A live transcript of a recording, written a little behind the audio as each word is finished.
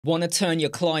Want to turn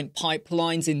your client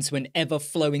pipelines into an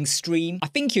ever-flowing stream? I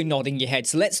think you're nodding your head,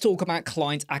 so let's talk about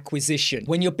client acquisition.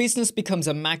 When your business becomes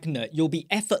a magnet, you'll be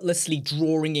effortlessly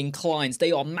drawing in clients.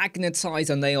 They are magnetized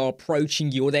and they are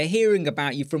approaching you, or they're hearing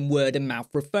about you from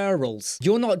word-of-mouth referrals.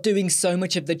 You're not doing so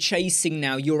much of the chasing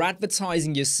now. You're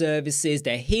advertising your services.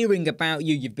 They're hearing about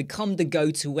you. You've become the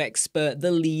go-to expert,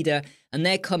 the leader, and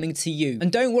they're coming to you.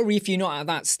 And don't worry if you're not at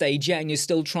that stage yet and you're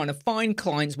still trying to find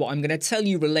clients. What I'm going to tell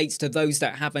you relates to those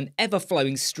that have an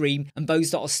ever-flowing stream and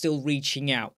those that are still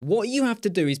reaching out. What you have to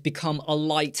do is become a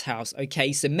lighthouse,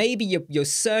 okay? So maybe you're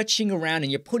searching around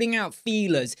and you're putting out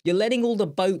feelers. You're letting all the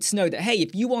boats know that, hey,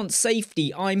 if you want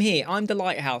safety, I'm here. I'm the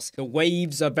lighthouse. The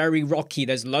waves are very rocky.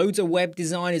 There's loads of web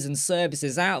designers and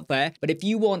services out there. But if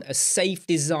you want a safe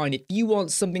design, if you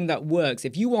want something that works,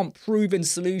 if you want proven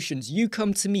solutions, you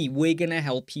come to me. We're going to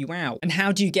help you out. And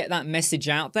how do you get that message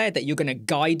out there that you're going to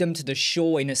guide them to the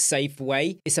shore in a safe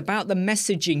way? It's about the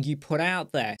messaging you put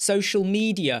out there. Social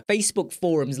media, Facebook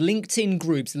forums, LinkedIn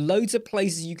groups, loads of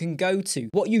places you can go to.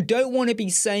 What you don't want to be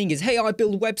saying is, hey, I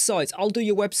build websites. I'll do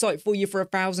your website for you for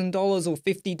 $1,000 or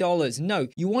 $50. No,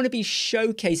 you want to be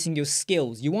showcasing your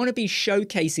skills. You want to be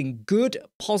showcasing good,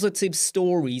 positive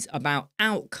stories about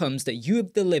outcomes that you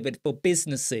have delivered for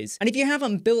businesses. And if you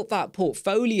haven't built that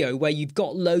portfolio where you've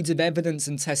got loads of evidence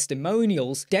and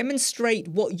testimonials, demonstrate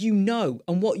what you know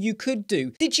and what you could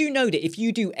do. Did you know that if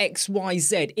you do X, Y,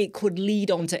 Z, it could lead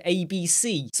on to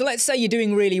ABC? So let's say you're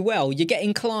doing really well, you're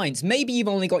getting clients, maybe you've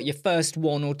only got your first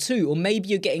one or two, or maybe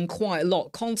you're getting quite a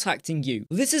lot contacting you.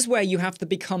 This is where you have to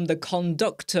become the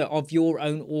conductor of your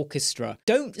own orchestra.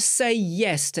 Don't say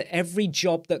yes to every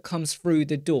job that comes through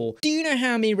the door. Do you know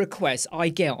how many requests I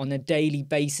get on a daily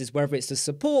basis, whether it's to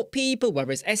support people,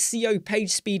 whether it's SEO,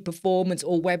 page speed performance,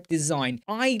 or web design?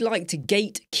 I like to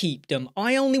gatekeep them.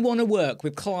 I only want to work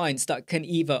with clients that can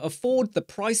either afford the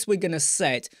price we're going to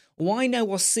set, or I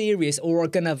know are serious or are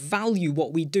going to value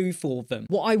what we do for them.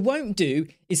 What I won't do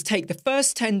is take the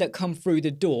first 10 that come through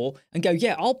the door and go,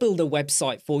 yeah, I'll build a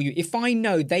website for you. If I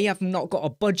know they have not got a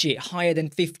budget higher than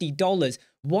 $50,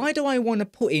 why do I want to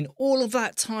put in all of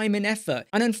that time and effort?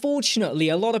 And unfortunately,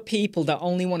 a lot of people that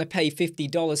only want to pay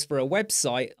 $50 for a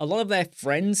website, a lot of their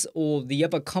friends or the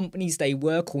other companies they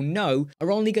work or know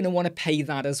are only going to want to pay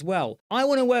that as well. I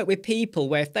want to work with people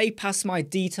where if they pass my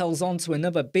details on to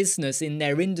another business in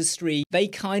their industry, they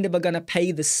kind of are going to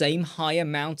pay the same high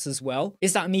amount as well.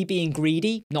 Is that me being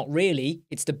greedy? Not really.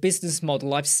 It's the business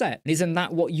model I've set. And isn't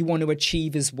that what you want to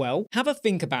achieve as well? Have a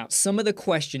think about some of the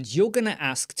questions you're going to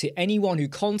ask to anyone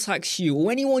who contacts you or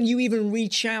anyone you even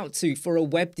reach out to for a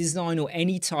web design or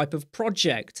any type of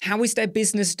project. How is their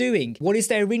business doing? What is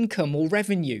their income or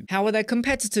revenue? How are their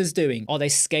competitors doing? Are they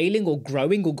scaling or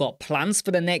growing or got plans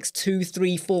for the next 2,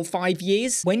 3, 4, 5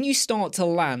 years? When you start to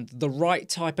land the right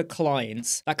type of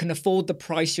clients that can afford the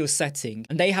price you're setting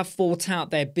and they have thought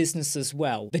out their business as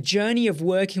well, the journey of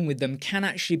working with them can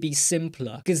actually be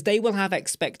simpler because they will have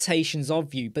expectations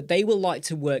of you, but they will like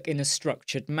to work in a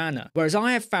structured manner. Whereas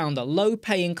I have found that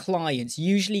low-paying clients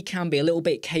usually can be a little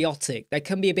bit chaotic. They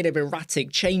can be a bit of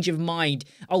erratic, change of mind.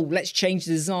 Oh, let's change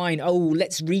the design. Oh,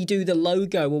 let's redo the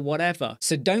logo or whatever.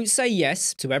 So don't say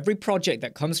yes to every project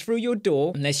that comes through your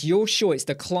door unless you're sure it's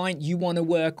the client you want to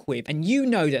work with and you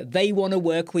know that they want to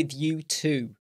work with you too.